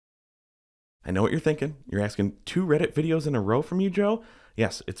I know what you're thinking. You're asking 2 Reddit videos in a row from you, Joe?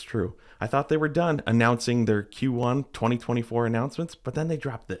 Yes, it's true. I thought they were done announcing their Q1 2024 announcements, but then they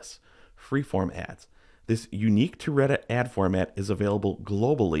dropped this Freeform ads. This unique to Reddit ad format is available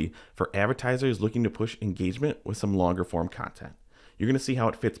globally for advertisers looking to push engagement with some longer form content. You're going to see how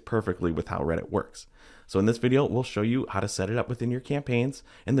it fits perfectly with how Reddit works. So in this video, we'll show you how to set it up within your campaigns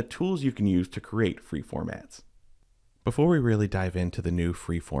and the tools you can use to create freeform ads. Before we really dive into the new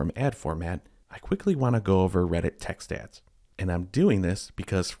freeform ad format, I quickly want to go over Reddit text ads. And I'm doing this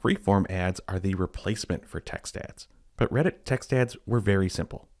because freeform ads are the replacement for text ads. But Reddit text ads were very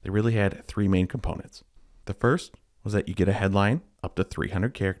simple. They really had 3 main components. The first was that you get a headline up to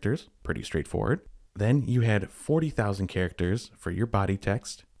 300 characters, pretty straightforward. Then you had 40,000 characters for your body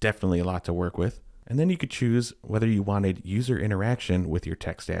text, definitely a lot to work with. And then you could choose whether you wanted user interaction with your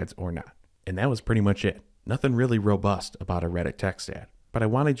text ads or not. And that was pretty much it. Nothing really robust about a Reddit text ad. But I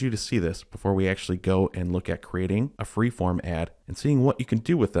wanted you to see this before we actually go and look at creating a freeform ad and seeing what you can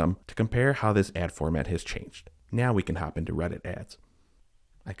do with them to compare how this ad format has changed. Now we can hop into Reddit ads.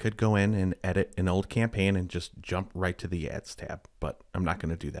 I could go in and edit an old campaign and just jump right to the ads tab, but I'm not going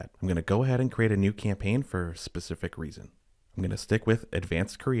to do that. I'm going to go ahead and create a new campaign for a specific reason. I'm going to stick with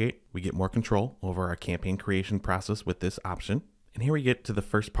Advanced Create. We get more control over our campaign creation process with this option. And here we get to the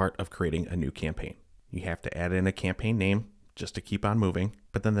first part of creating a new campaign. You have to add in a campaign name just to keep on moving.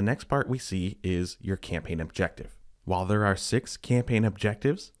 But then the next part we see is your campaign objective. While there are 6 campaign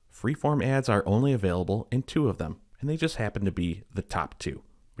objectives, freeform ads are only available in 2 of them. And they just happen to be the top 2,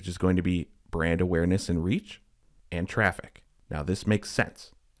 which is going to be brand awareness and reach and traffic. Now this makes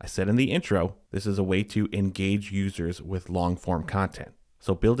sense. I said in the intro, this is a way to engage users with long form content.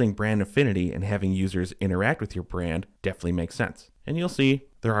 So building brand affinity and having users interact with your brand definitely makes sense. And you'll see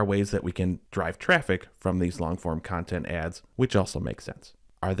there are ways that we can drive traffic from these long form content ads, which also makes sense.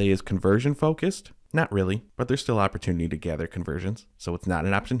 Are they as conversion focused? Not really, but there's still opportunity to gather conversions. So it's not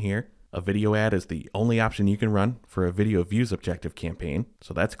an option here. A video ad is the only option you can run for a video views objective campaign.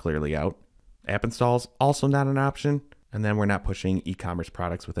 So that's clearly out. App installs also not an option. And then we're not pushing e-commerce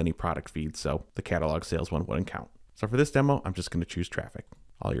products with any product feeds, so the catalog sales one wouldn't count. So for this demo, I'm just going to choose traffic.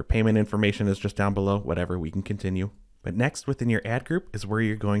 All your payment information is just down below, whatever, we can continue. But next within your ad group is where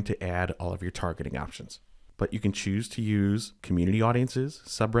you're going to add all of your targeting options. But you can choose to use community audiences,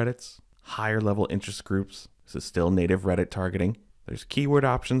 subreddits, higher level interest groups. This is still native Reddit targeting. There's keyword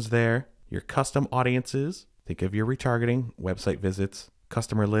options there, your custom audiences. Think of your retargeting, website visits,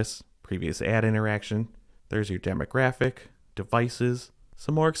 customer lists, previous ad interaction. There's your demographic, devices,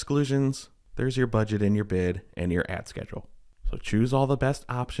 some more exclusions. There's your budget and your bid and your ad schedule. So choose all the best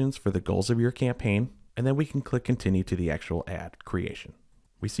options for the goals of your campaign, and then we can click continue to the actual ad creation.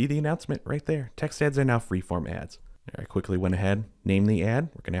 We see the announcement right there. Text ads are now freeform ads. I quickly went ahead, named the ad.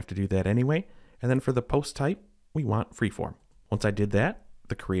 We're going to have to do that anyway. And then for the post type, we want freeform. Once I did that,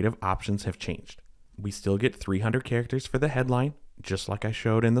 the creative options have changed. We still get 300 characters for the headline, just like I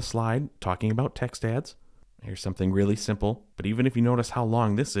showed in the slide talking about text ads. Here's something really simple, but even if you notice how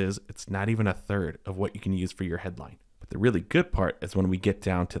long this is, it's not even a third of what you can use for your headline. But the really good part is when we get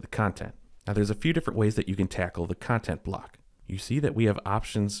down to the content. Now there's a few different ways that you can tackle the content block. You see that we have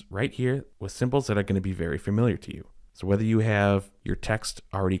options right here with symbols that are going to be very familiar to you. So whether you have your text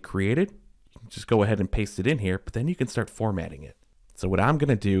already created, you can just go ahead and paste it in here, but then you can start formatting it. So what I'm going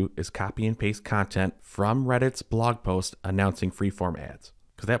to do is copy and paste content from Reddit's blog post announcing freeform ads,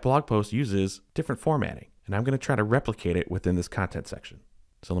 because that blog post uses different formatting. And I'm going to try to replicate it within this content section.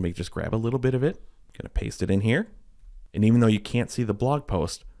 So let me just grab a little bit of it. I'm going to paste it in here. And even though you can't see the blog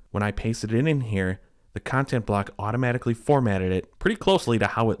post, when I pasted it in here, the content block automatically formatted it pretty closely to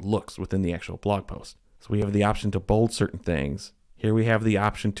how it looks within the actual blog post. So we have the option to bold certain things. Here we have the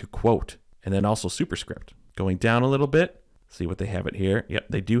option to quote, and then also superscript. Going down a little bit, see what they have it here. Yep,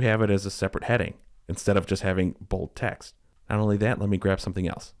 they do have it as a separate heading instead of just having bold text. Not only that, let me grab something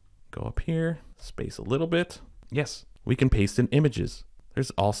else. Go up here, space a little bit. Yes, we can paste in images.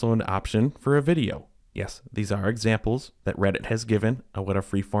 There's also an option for a video. Yes, these are examples that Reddit has given of what a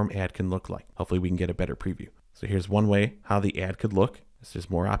freeform ad can look like. Hopefully we can get a better preview. So here's one way how the ad could look. There's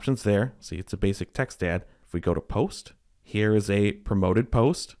more options there. See, it's a basic text ad. If we go to post, here is a promoted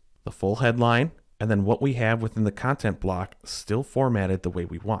post, the full headline, and then what we have within the content block still formatted the way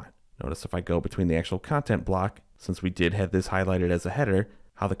we want. Notice if I go between the actual content block, since we did have this highlighted as a header,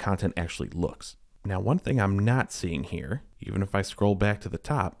 how the content actually looks. Now, one thing I'm not seeing here, even if I scroll back to the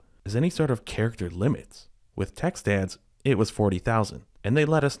top, is any sort of character limits. With text ads, it was 40,000, and they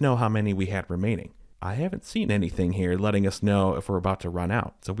let us know how many we had remaining. I haven't seen anything here letting us know if we're about to run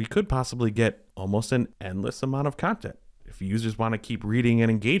out, so we could possibly get almost an endless amount of content. If users want to keep reading and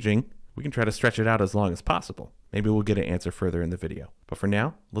engaging, We can try to stretch it out as long as possible. Maybe we'll get an answer further in the video. But for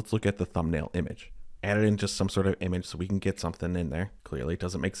now, let's look at the thumbnail image. Added in just some sort of image so we can get something in there. Clearly it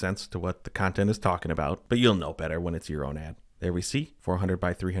doesn't make sense to what the content is talking about, but you'll know better when it's your own ad. There we see 400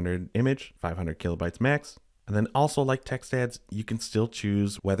 by 300 image, 500 kilobytes max. And then also, like text ads, you can still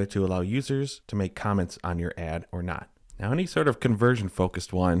choose whether to allow users to make comments on your ad or not. Now, any sort of conversion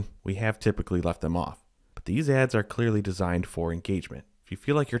focused one, we have typically left them off. But these ads are clearly designed for engagement. If you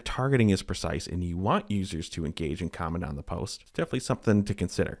feel like your targeting is precise and you want users to engage and comment on the post, it's definitely something to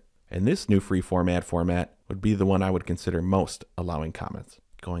consider. And this new freeform ad format would be the one I would consider most allowing comments.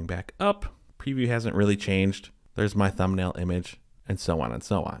 Going back up, preview hasn't really changed. There's my thumbnail image, and so on and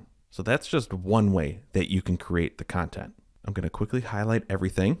so on. So that's just one way that you can create the content. I'm going to quickly highlight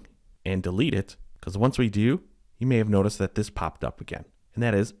everything and delete it, because once we do, you may have noticed that this popped up again, and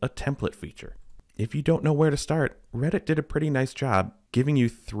that is a template feature. If you don't know where to start, Reddit did a pretty nice job giving you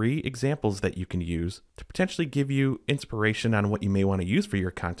 3 examples that you can use to potentially give you inspiration on what you may want to use for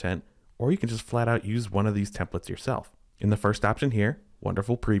your content, or you can just flat out use one of these templates yourself. In the first option here,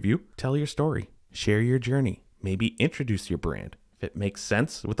 wonderful preview, tell your story, share your journey, maybe introduce your brand. If it makes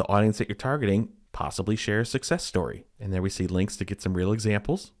sense with the audience that you're targeting, possibly share a success story. And there we see links to get some real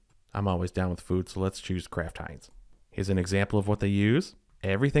examples. I'm always down with food, so let's choose Kraft Heinz. Here's an example of what they use.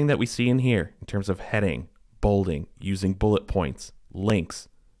 Everything that we see in here in terms of heading, bolding, using bullet points, links,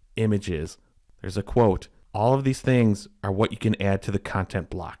 images, there's a quote. All of these things are what you can add to the content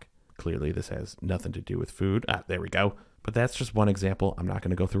block. Clearly this has nothing to do with food. There we go. But that's just one example. I'm not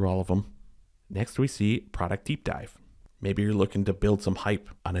going to go through all of them. Next we see product deep dive. Maybe you're looking to build some hype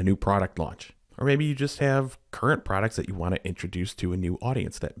on a new product launch. Or maybe you just have current products that you want to introduce to a new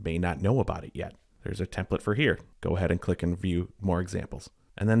audience that may not know about it yet. There's a template for here. Go ahead and click and view more examples.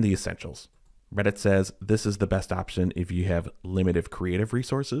 And then the essentials. Reddit says this is the best option if you have limited creative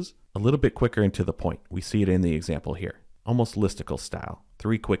resources. A little bit quicker and to the point. We see it in the example here. Almost listicle style.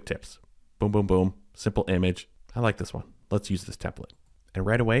 3 quick tips. Boom, boom, boom. Simple image. I like this one. Let's use this template. And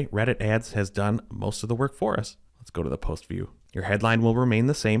right away, Reddit Ads has done most of the work for us. Let's go to the post view. Your headline will remain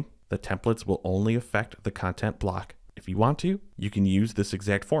the same. The templates will only affect the content block. If you want to, you can use this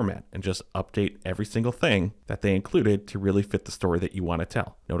exact format and just update every single thing that they included to really fit the story that you want to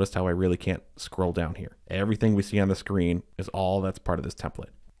tell. Notice how I really can't scroll down here. Everything we see on the screen is all that's part of this template.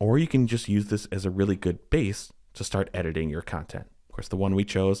 Or you can just use this as a really good base to start editing your content. Of course, the one we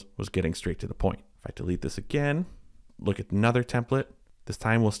chose was getting straight to the point. If I delete this again, look at another template. This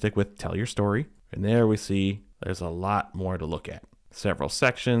time we'll stick with tell your story. And there we see there's a lot more to look at. Several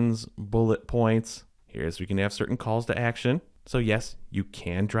sections, bullet points. Here's we can have certain calls to action. So yes, you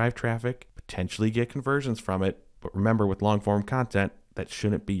can drive traffic, potentially get conversions from it, but remember with long form content, that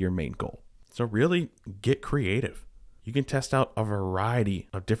shouldn't be your main goal. So really get creative. You can test out a variety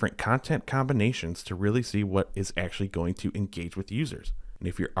of different content combinations to really see what is actually going to engage with users. And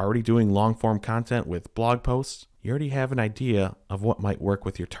if you're already doing long form content with blog posts, you already have an idea of what might work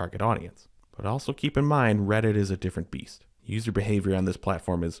with your target audience. But also keep in mind, Reddit is a different beast. User behavior on this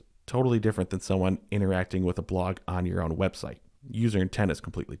platform is totally different than someone interacting with a blog on your own website. User intent is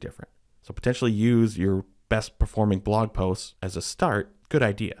completely different. So potentially use your best performing blog posts as a start. Good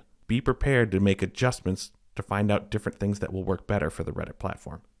idea. Be prepared to make adjustments to find out different things that will work better for the Reddit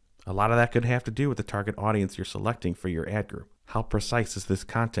platform. A lot of that could have to do with the target audience you're selecting for your ad group. How precise is this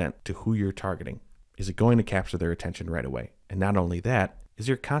content to who you're targeting? Is it going to capture their attention right away? And not only that, is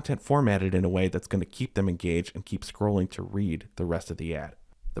your content formatted in a way that's going to keep them engaged and keep scrolling to read the rest of the ad?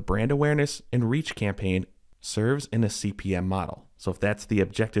 The brand awareness and reach campaign serves in a CPM model. So if that's the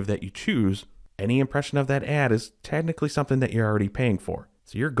objective that you choose, any impression of that ad is technically something that you're already paying for.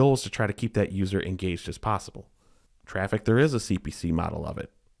 So your goal is to try to keep that user engaged as possible. Traffic, there is a CPC model of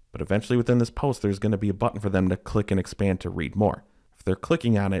it. But eventually within this post, there's going to be a button for them to click and expand to read more. If they're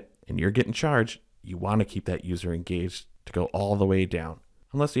clicking on it and you're getting charged, you want to keep that user engaged to go all the way down.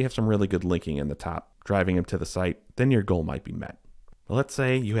 Unless you have some really good linking in the top, driving them to the site, then your goal might be met. But let's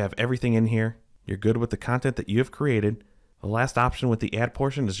say you have everything in here. You're good with the content that you have created. The last option with the ad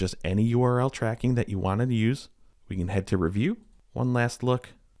portion is just any URL tracking that you want to use. We can head to review, one last look,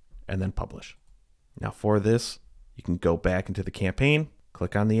 and then publish. Now for this, you can go back into the campaign,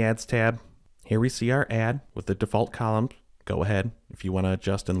 click on the ads tab. Here we see our ad with the default columns. Go ahead. If you want to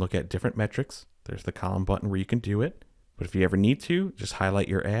adjust and look at different metrics, there's the column button where you can do it. But if you ever need to, just highlight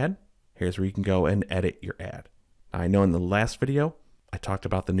your ad. Here's where you can go and edit your ad. Now, I know in the last video, I talked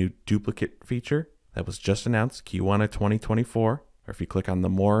about the new duplicate feature that was just announced, Q1 of 2024. Or if you click on the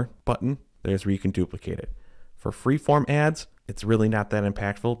More button, there's where you can duplicate it. For freeform ads, it's really not that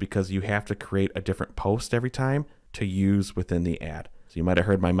impactful because you have to create a different post every time to use within the ad. So you might have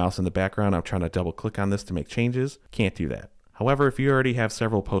heard my mouse in the background. I'm trying to double click on this to make changes. Can't do that. However, if you already have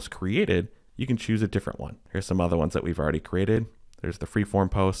several posts created, you can choose a different one. Here's some other ones that we've already created. There's the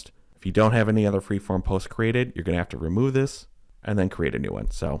Freeform post. If you don't have any other Freeform posts created, you're going to have to remove this and then create a new one.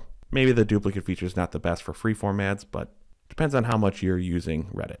 So maybe the duplicate feature is not the best for Freeform ads, but depends on how much you're using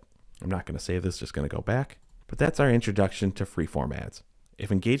Reddit. I'm not going to save this, just going to go back. But that's our introduction to Freeform ads.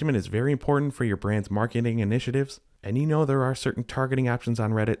 If engagement is very important for your brand's marketing initiatives, and you know there are certain targeting options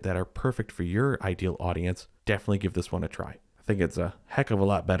on Reddit that are perfect for your ideal audience, definitely give this one a try. I think it's a heck of a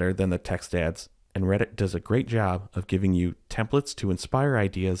lot better than the text ads, and Reddit does a great job of giving you templates to inspire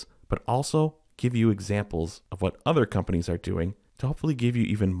ideas, but also give you examples of what other companies are doing to hopefully give you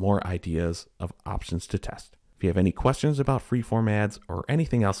even more ideas of options to test. If you have any questions about Freeform ads or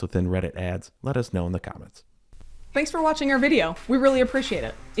anything else within Reddit ads, let us know in the comments. Thanks for watching our video. We really appreciate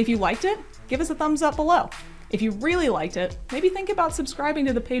it. If you liked it, give us a thumbs up below. If you really liked it, maybe think about subscribing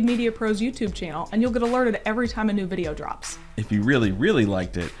to the Paid Media Pros YouTube channel and you'll get alerted every time a new video drops. If you really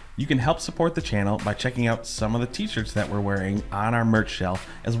liked it, you can help support the channel by checking out some of the t-shirts that we're wearing on our merch shelf,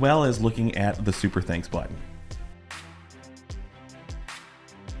 as well as looking at the Super Thanks button.